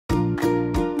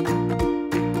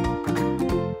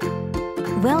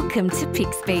Welcome to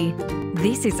Pixbee.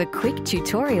 This is a quick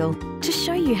tutorial to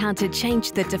show you how to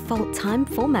change the default time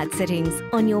format settings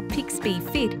on your Pixbee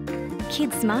Fit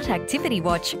Kids Smart Activity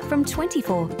Watch from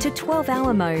 24 to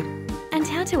 12-hour mode, and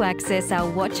how to access our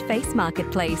watch face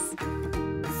marketplace.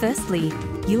 Firstly,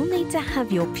 you'll need to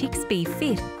have your Pixbee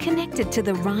Fit connected to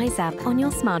the Rise app on your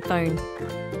smartphone.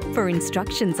 For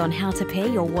instructions on how to pair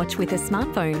your watch with a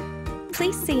smartphone,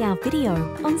 please see our video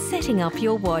on setting up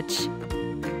your watch.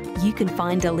 You can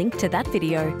find a link to that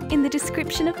video in the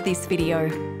description of this video.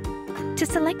 To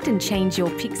select and change your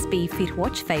Pixbee Fit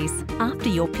watch face after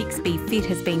your Pixbee Fit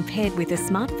has been paired with a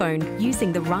smartphone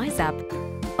using the Rise app,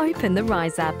 open the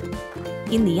Rise app.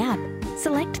 In the app,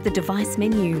 select the device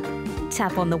menu,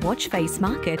 tap on the watch face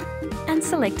market and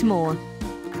select More.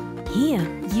 Here,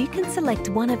 you can select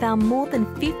one of our more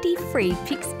than 50 free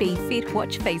Pixbee Fit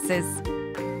watch faces.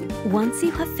 Once you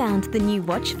have found the new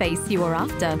watch face you are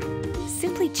after,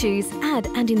 simply choose Add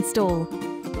and Install.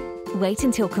 Wait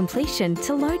until completion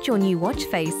to load your new watch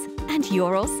face and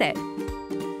you're all set.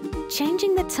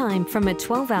 Changing the time from a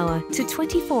 12-hour to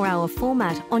 24-hour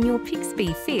format on your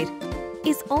Pixbee Fit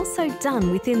is also done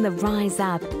within the Rise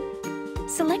app.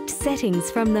 Select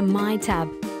Settings from the My tab.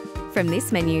 From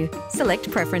this menu, select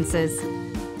Preferences.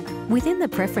 Within the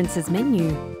Preferences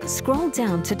menu, scroll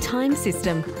down to Time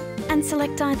System and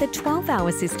select either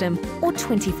 12-hour system or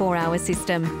 24-hour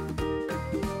system.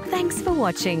 Thanks for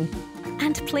watching,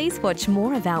 and please watch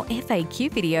more of our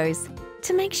FAQ videos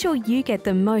to make sure you get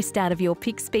the most out of your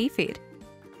Pixbee Fit.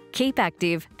 Keep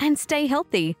active and stay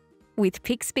healthy with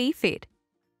Pixbee Fit.